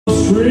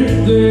drink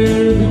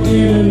there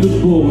beginning to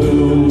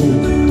boil.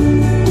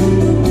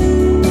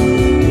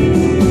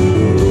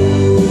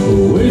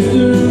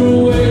 Wasting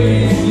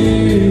away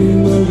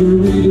in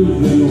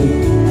Margaritaville.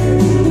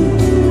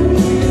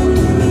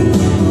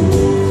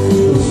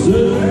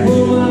 Searching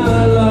for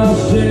my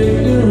lost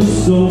shaker of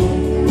soap.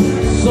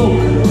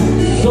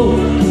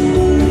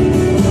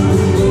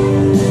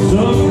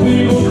 Some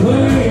people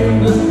claim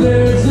that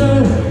there's a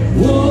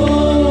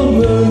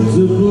woman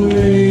to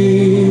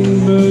blame,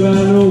 but I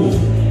know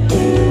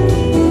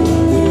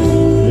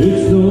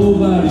it's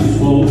nobody's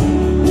fault.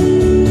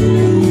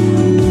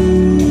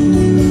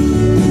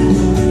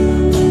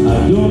 I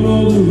don't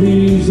know the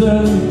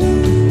reason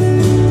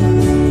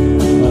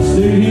I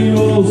stay here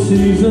all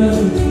season.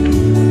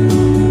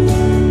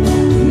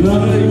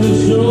 Nothing to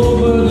show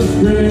but this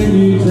brand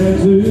new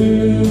tattoo.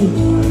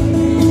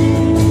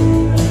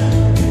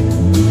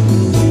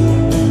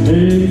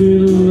 Hey,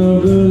 little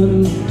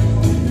lovin',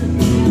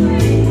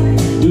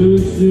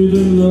 good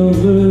student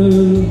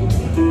lovin',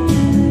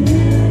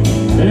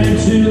 and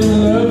she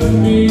loved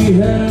me,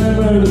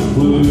 haven't a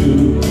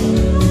clue.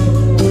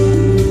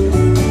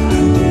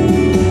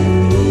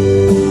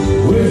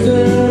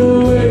 Wasting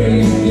away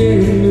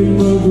again in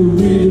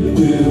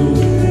Margaritaville.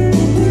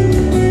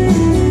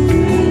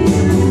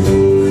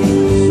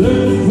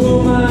 Searching for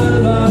my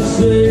lost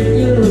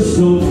shaker of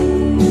soap.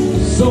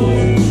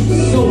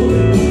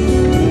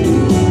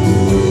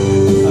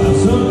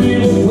 Some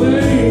people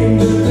claim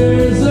that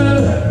there's a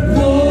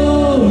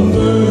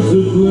woman to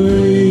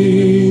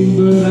blame,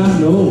 but I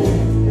know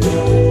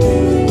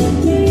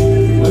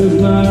it's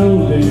my own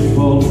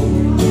fault.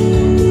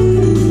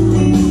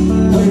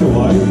 Take a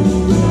wife.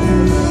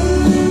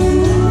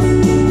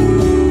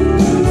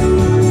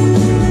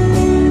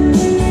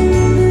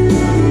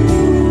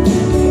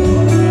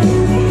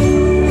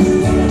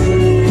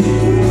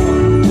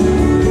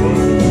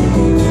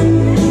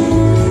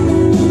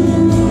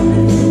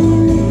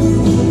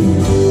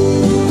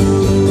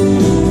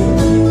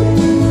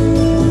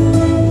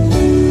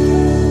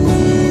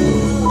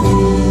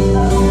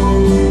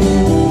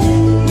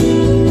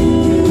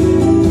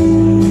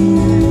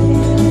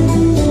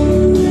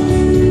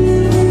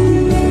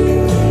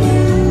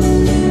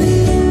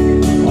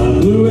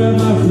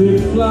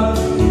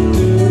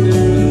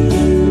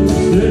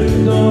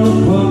 Sitting on a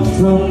pop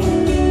top,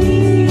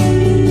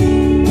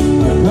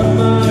 I cut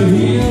my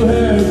heel,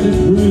 had to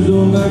cruise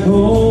on back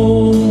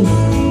home.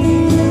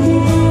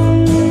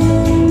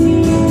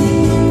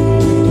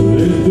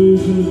 There's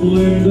booze in the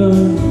blender,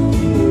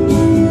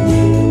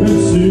 and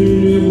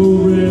soon it will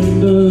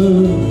render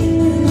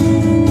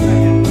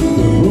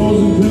the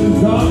frozen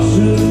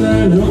concoction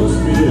that helps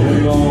me to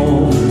hang on.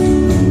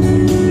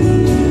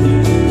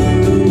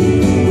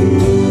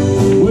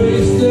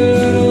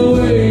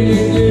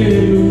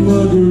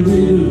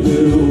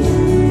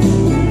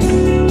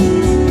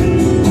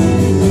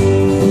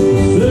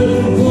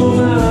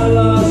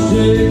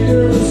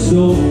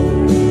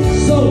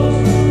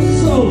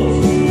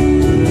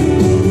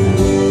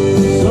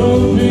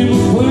 Some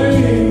people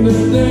claim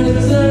that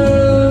there's a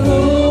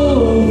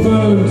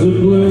woman to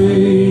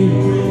blame,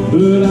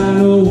 but I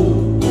know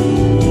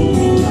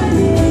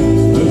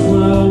that's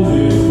my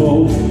only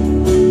fault.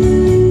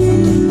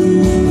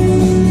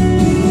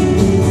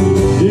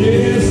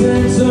 Yes,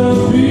 and some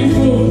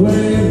people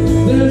claim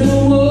there's a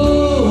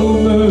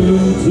woman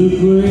to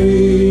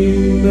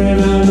blame, and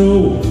I know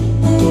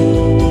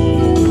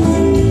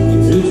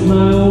it's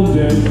my own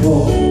damn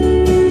fault.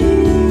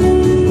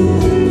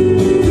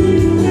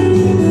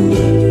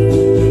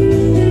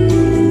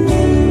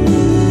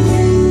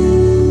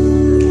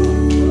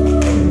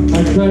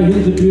 Okay,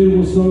 here's a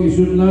beautiful song you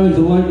should know. It's a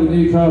local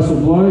Newcastle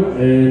bloke,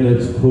 and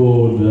it's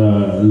called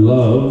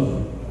Love.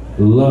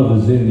 Love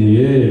is in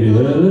the air. Have you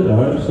heard it? I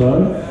hope so.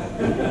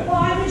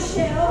 Bye,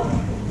 Michelle.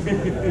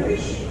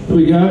 Here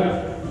we go.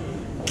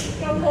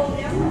 Go, Paul,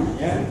 now.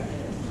 Yeah.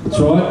 That's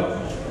right.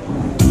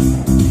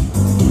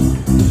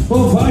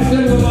 Well, folks,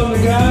 everyone on the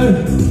go.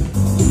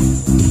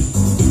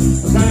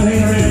 I can't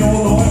hang around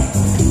all night.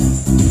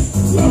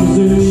 Love's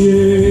in the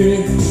air.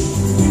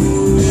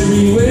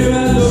 Everywhere I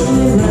look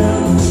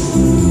around.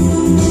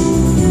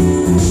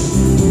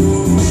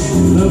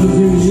 Love is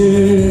in the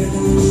air.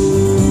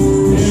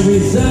 Every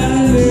sight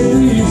and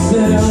every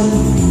sound.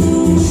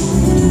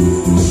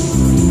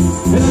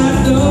 And I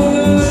don't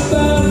know if I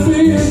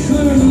feel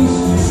clues.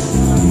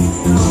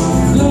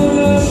 Don't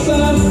know if I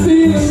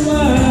feel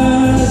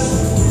wise.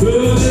 But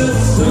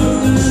it's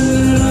something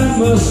that I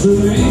must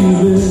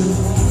believe in.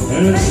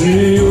 And I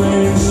say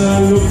when I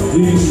look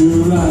in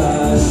your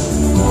eyes.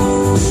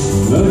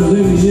 Love's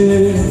in the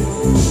air.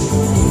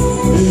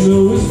 In the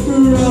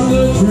whisper of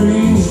the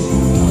tree.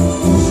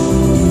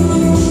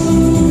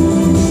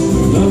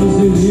 Love's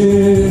in the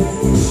air.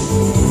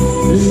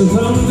 In the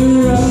thunder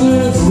of the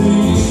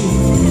sea.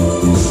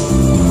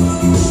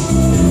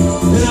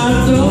 And I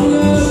don't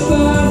know if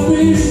I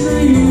feel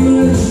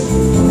dreaming.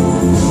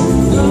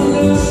 Don't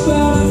know if I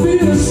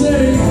feel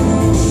safe.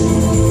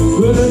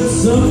 But it's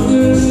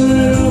something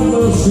that I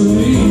must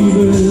believe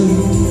in.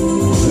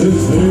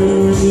 It's there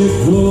when you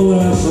call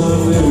out my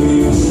name.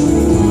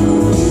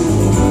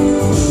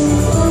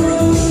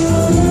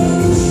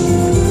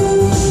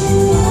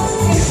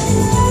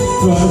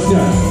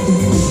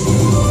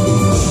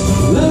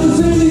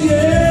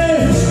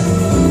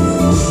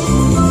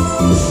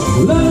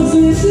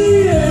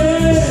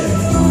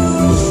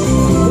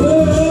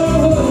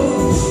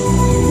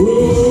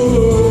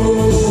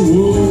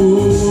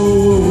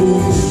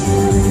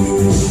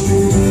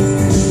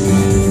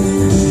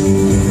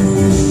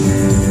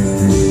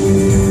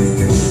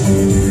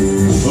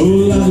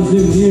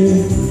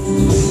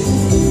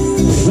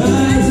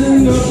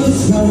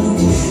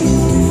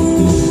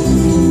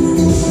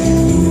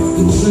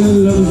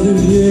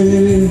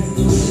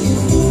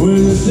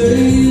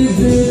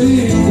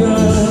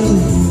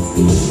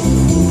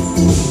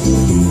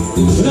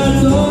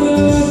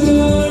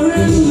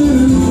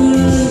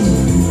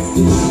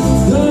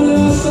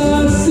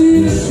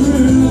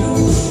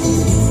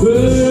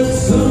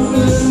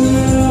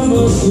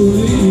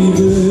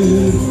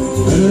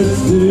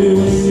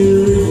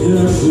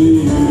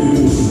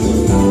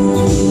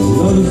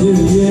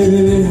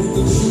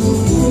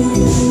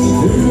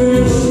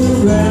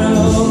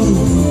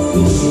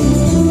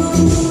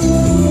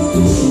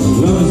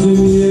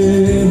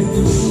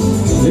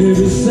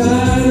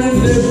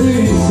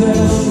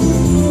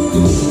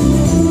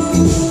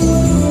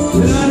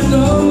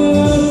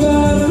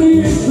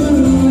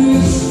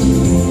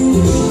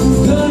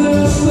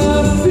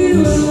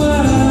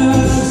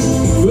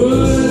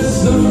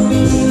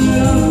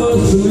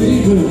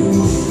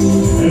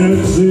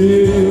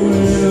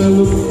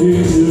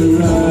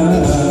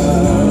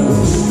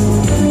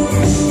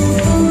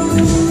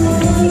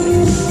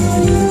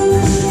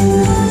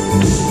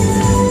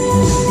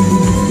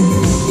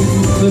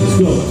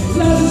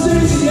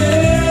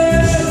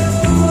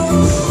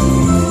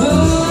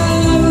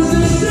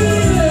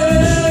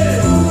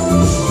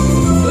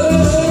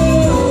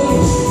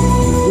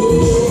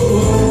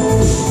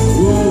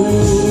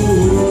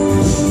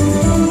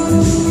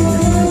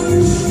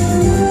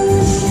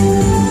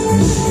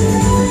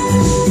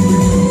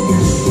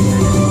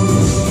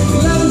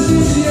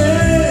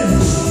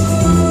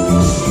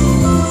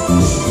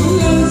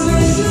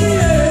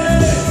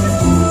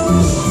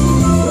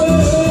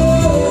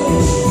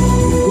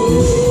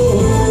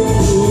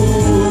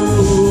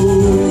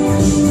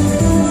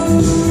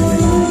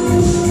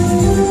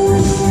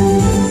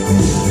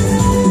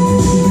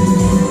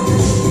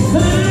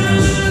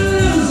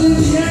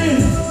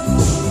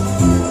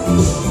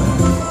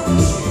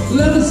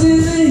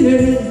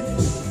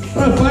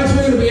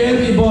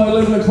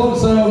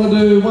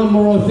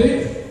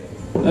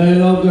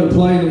 And I've got to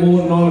play in the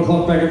morning, 9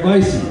 o'clock back at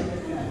Macy.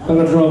 I've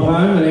got to drive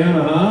home an hour and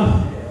a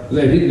half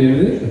without hitting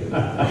anything.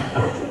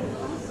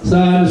 So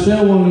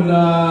Michelle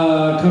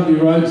wanted Country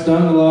Roads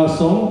done, the last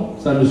song.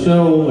 So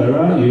Michelle, where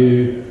are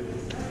you?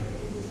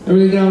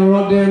 Everything going all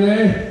right down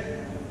there?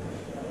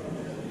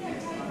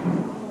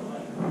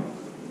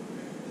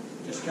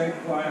 Just keep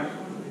quiet.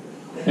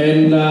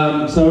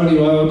 And so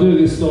anyway, I'll do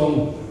this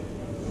song.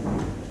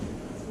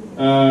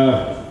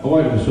 I'll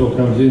wait till Michelle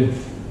comes in.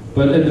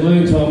 But in the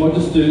meantime, I'll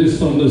just do this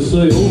song, The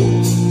Seal,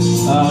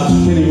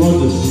 Kenny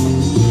Rogers.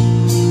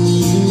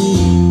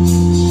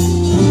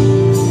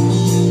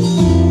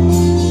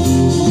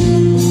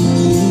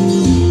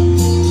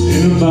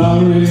 In a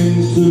bar in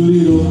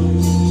Toledo,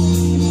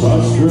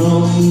 across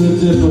from the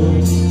depot,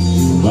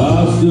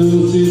 bar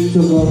stool she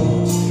took off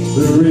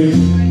the ring.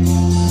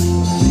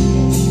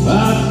 I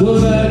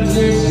thought I'd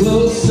get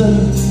closer,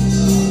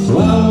 so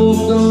I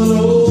walked on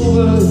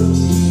over,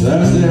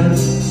 sat down,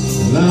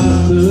 and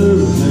asked her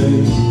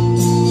name.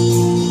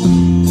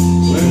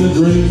 When the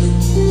drinks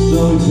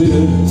done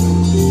clear,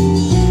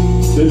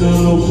 they done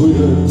no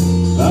quicker,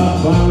 I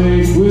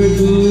finally quit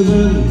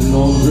living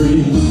on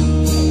dreams.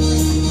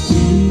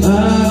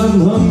 I'm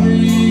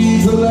hungry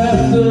for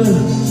laughter,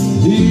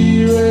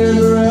 here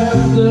ever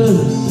after.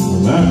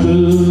 I'm after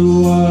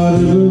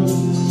whatever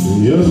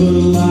the other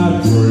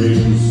life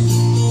brings.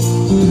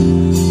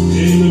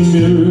 In the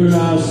mirror I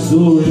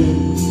saw him,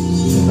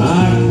 and I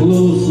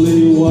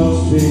closely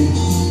watched him.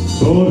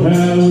 Thought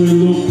how he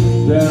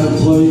looked out of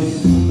place.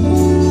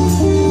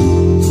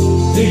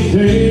 He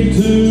came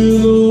to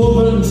the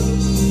woman,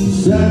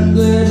 sat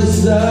there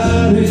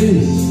beside him.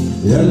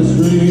 He had a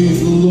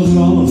strange look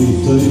on his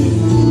face.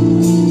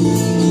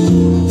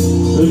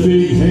 The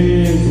big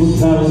hands were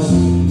calloused.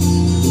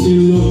 He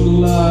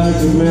looked like a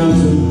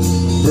mountain.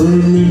 For a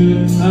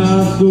minute I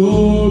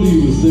thought he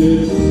was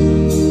dead.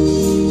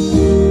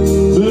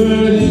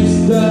 But he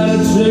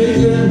started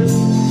shaking,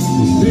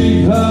 his big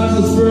heart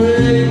was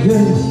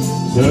breaking.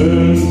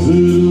 Turned to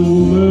the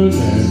woman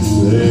and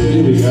said,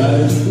 here we go.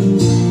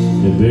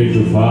 It picked a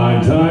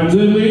fine time to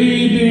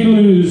leave me,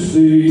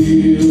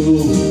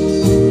 Lucille.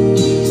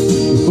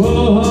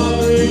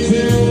 400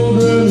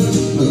 children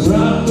are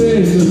crop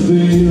in the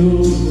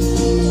field.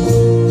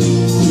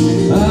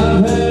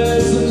 I've had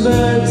some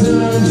bad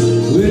times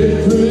with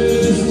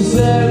Chris and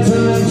sad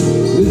times.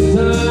 This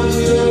time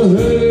your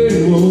hurt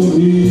won't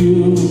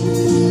heal.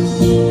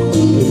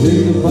 It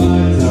picked a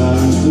fine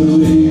time to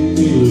leave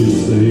me,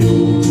 Lucille.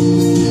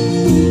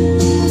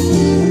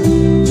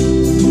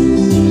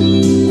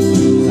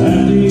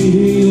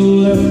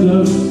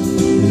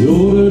 He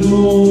ordered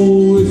more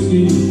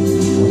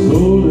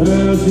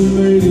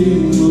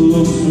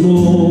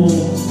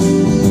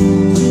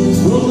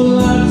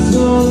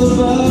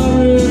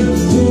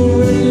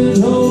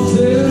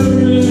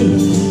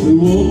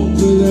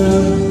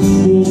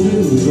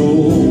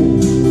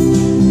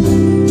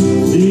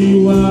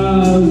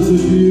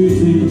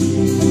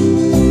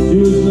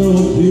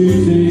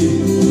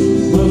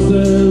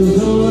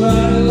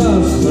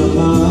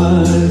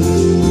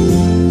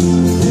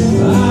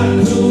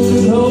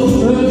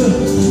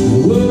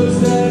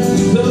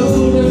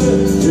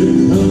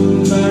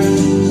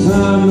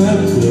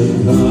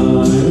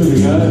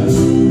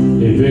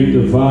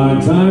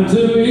time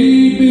to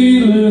leave me,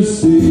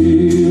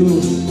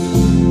 Lucille.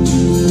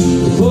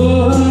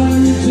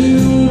 400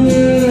 children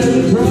and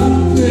a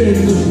crop in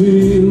the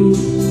field.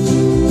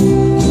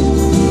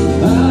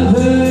 I've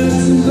had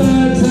some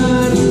bad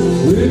times,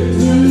 lived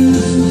through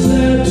some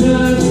sad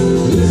times.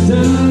 This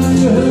time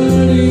your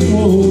hurting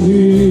won't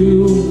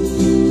heal.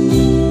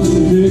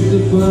 You picked the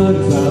fine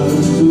time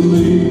to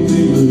leave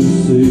me,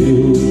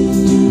 Lucille.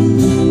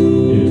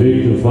 You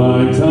picked the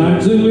fine time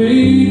to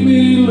leave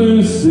me,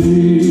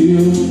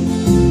 Lucille.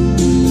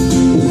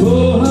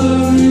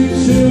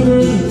 400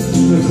 children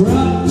and a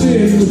crop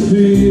in the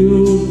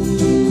field.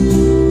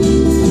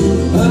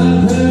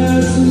 I've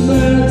had some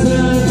bad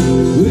times,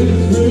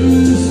 lived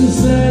through some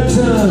sad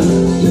times.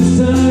 This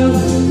time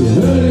your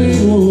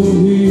hurting won't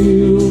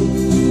heal.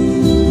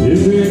 You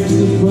picked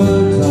the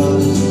fine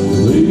time to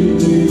leave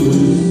me,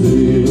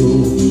 Lucille.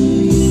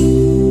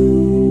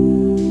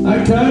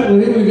 Alright, well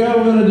here we go.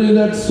 We're gonna do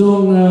that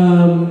song,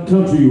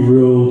 Country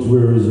Roads.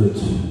 Where is it?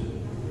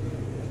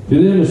 You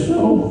there,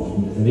 Michelle?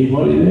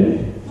 Anybody there?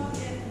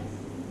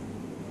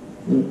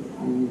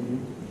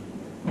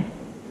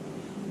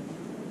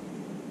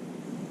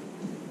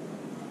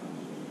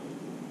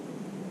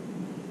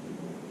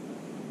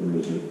 Where is it? There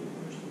it is.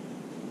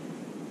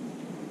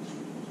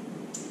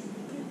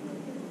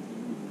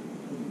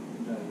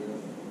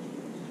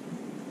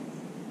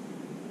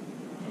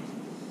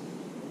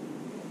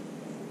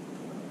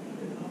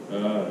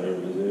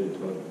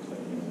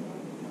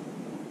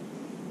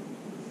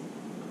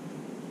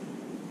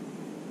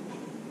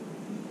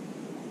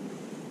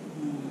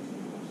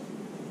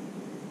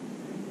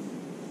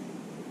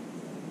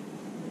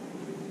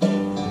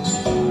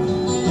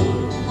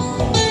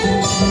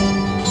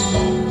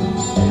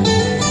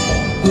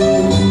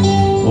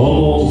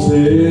 Almost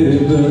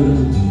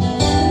heaven,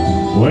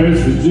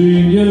 West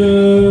Virginia,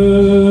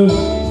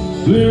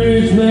 Blue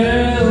Ridge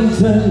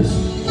Mountains,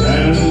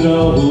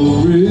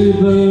 Shenandoah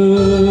River.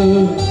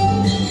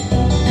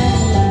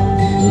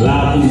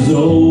 Life is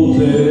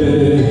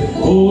older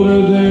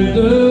than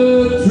the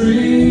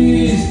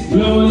trees,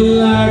 blowing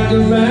like a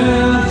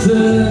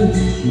mountain,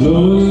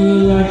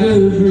 blowing like a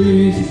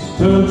breeze.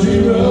 Country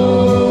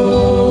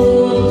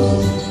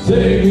roads,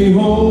 take me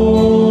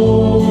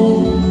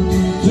home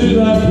to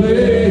that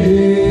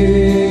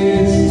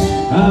place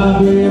I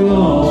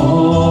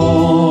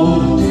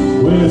belong.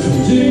 West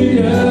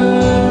Virginia,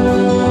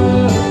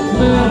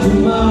 Mountain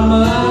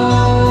Mama,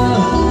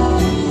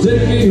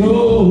 take me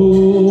home.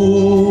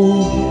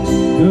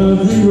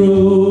 Country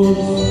roads,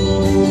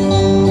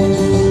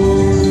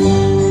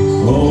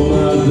 oh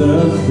my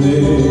dusty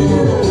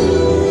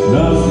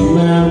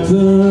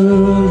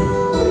mountain,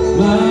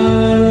 my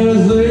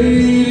res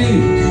lady,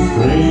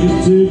 stranger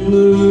to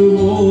blue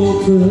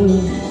water.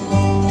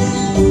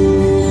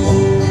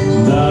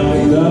 Dark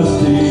and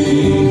dusty,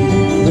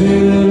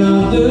 painted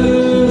out the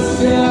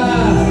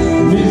sky,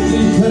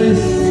 misty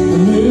taste of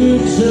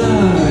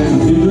moonshine,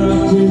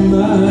 teardrop in my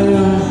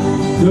eye.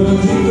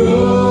 Country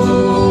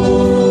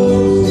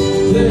roads,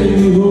 take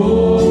me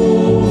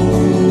home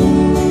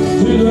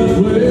to the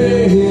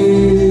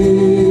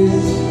place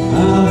I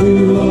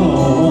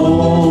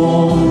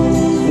belong.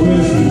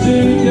 West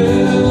Virginia,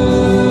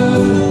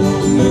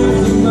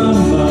 Mountain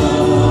Mama,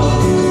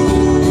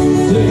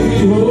 take me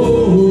home.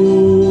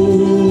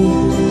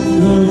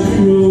 Country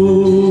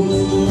roads.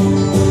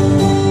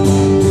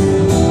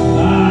 I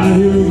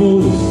hear a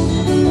voice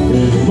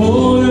in the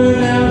morning,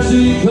 now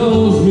she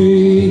calls me.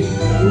 The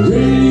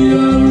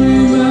radio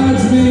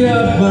reminds me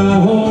of my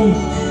home,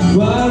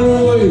 far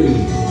away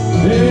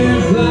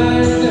and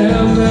flying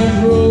down that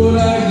road. I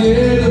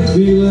get a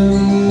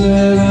feeling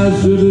that I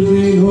should have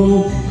been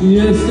home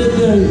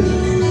yesterday.